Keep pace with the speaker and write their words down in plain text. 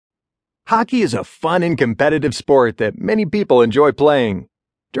Hockey is a fun and competitive sport that many people enjoy playing.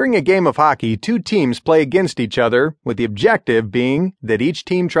 During a game of hockey, two teams play against each other, with the objective being that each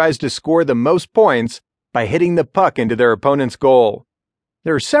team tries to score the most points by hitting the puck into their opponent's goal.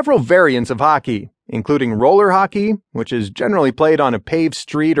 There are several variants of hockey, including roller hockey, which is generally played on a paved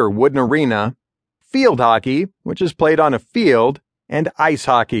street or wooden arena, field hockey, which is played on a field, and ice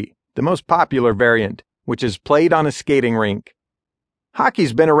hockey, the most popular variant, which is played on a skating rink.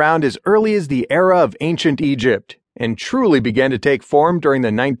 Hockey's been around as early as the era of ancient Egypt and truly began to take form during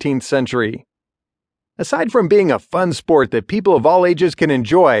the 19th century. Aside from being a fun sport that people of all ages can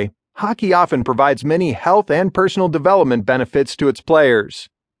enjoy, hockey often provides many health and personal development benefits to its players.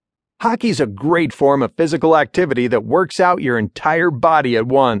 Hockey's a great form of physical activity that works out your entire body at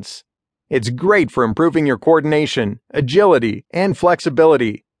once. It's great for improving your coordination, agility, and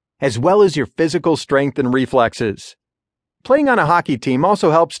flexibility, as well as your physical strength and reflexes. Playing on a hockey team also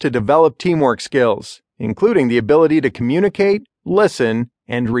helps to develop teamwork skills, including the ability to communicate, listen,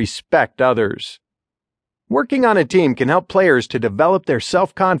 and respect others. Working on a team can help players to develop their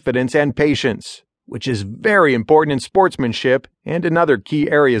self-confidence and patience, which is very important in sportsmanship and in other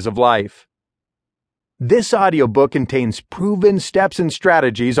key areas of life. This audiobook contains proven steps and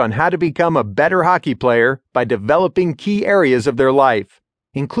strategies on how to become a better hockey player by developing key areas of their life,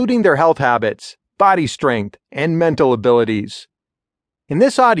 including their health habits, body strength, and mental abilities. In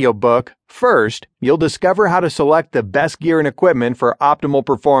this audiobook, first, you'll discover how to select the best gear and equipment for optimal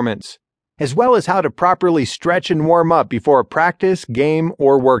performance, as well as how to properly stretch and warm up before a practice, game,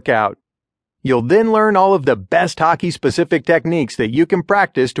 or workout. You'll then learn all of the best hockey-specific techniques that you can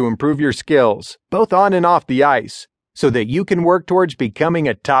practice to improve your skills, both on and off the ice, so that you can work towards becoming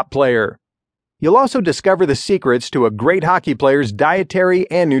a top player. You'll also discover the secrets to a great hockey player's dietary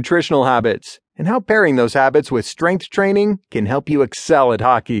and nutritional habits, and how pairing those habits with strength training can help you excel at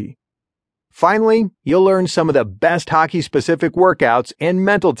hockey. Finally, you'll learn some of the best hockey-specific workouts and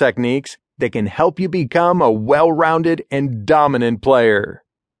mental techniques that can help you become a well-rounded and dominant player.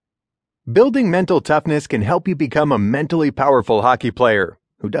 Building mental toughness can help you become a mentally powerful hockey player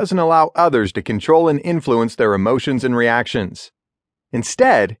who doesn't allow others to control and influence their emotions and reactions.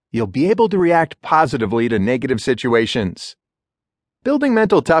 Instead, you'll be able to react positively to negative situations. Building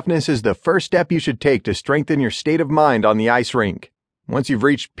mental toughness is the first step you should take to strengthen your state of mind on the ice rink. Once you've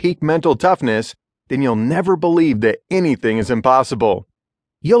reached peak mental toughness, then you'll never believe that anything is impossible.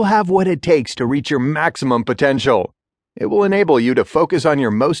 You'll have what it takes to reach your maximum potential. It will enable you to focus on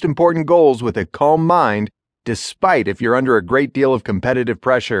your most important goals with a calm mind, despite if you're under a great deal of competitive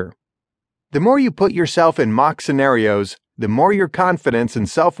pressure. The more you put yourself in mock scenarios, the more your confidence and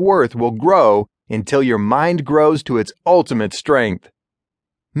self-worth will grow until your mind grows to its ultimate strength.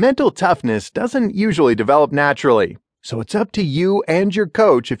 Mental toughness doesn't usually develop naturally, so it's up to you and your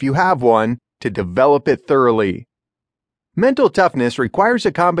coach, if you have one, to develop it thoroughly. Mental toughness requires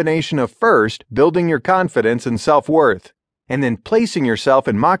a combination of first building your confidence and self-worth, and then placing yourself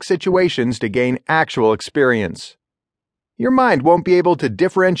in mock situations to gain actual experience. Your mind won't be able to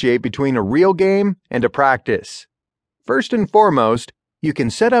differentiate between a real game and a practice. First and foremost, you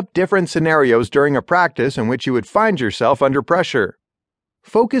can set up different scenarios during a practice in which you would find yourself under pressure.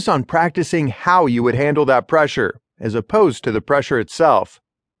 Focus on practicing how you would handle that pressure, as opposed to the pressure itself.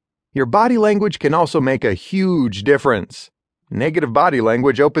 Your body language can also make a huge difference. Negative body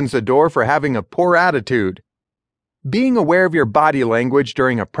language opens the door for having a poor attitude. Being aware of your body language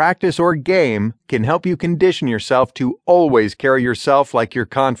during a practice or game can help you condition yourself to always carry yourself like you're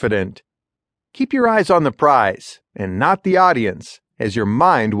confident. Keep your eyes on the prize, and not the audience, as your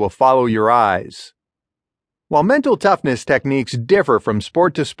mind will follow your eyes. While mental toughness techniques differ from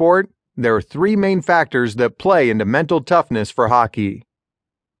sport to sport, there are three main factors that play into mental toughness for hockey.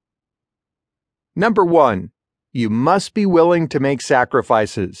 Number 1, you must be willing to make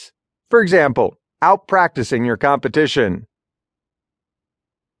sacrifices. For example, out-practicing your competition.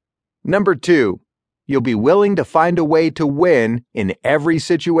 Number 2, you'll be willing to find a way to win in every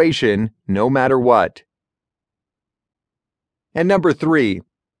situation, no matter what. And number 3,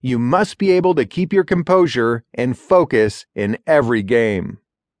 you must be able to keep your composure and focus in every game.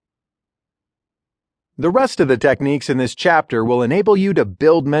 The rest of the techniques in this chapter will enable you to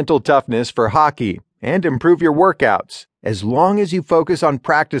build mental toughness for hockey and improve your workouts, as long as you focus on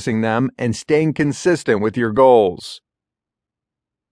practicing them and staying consistent with your goals.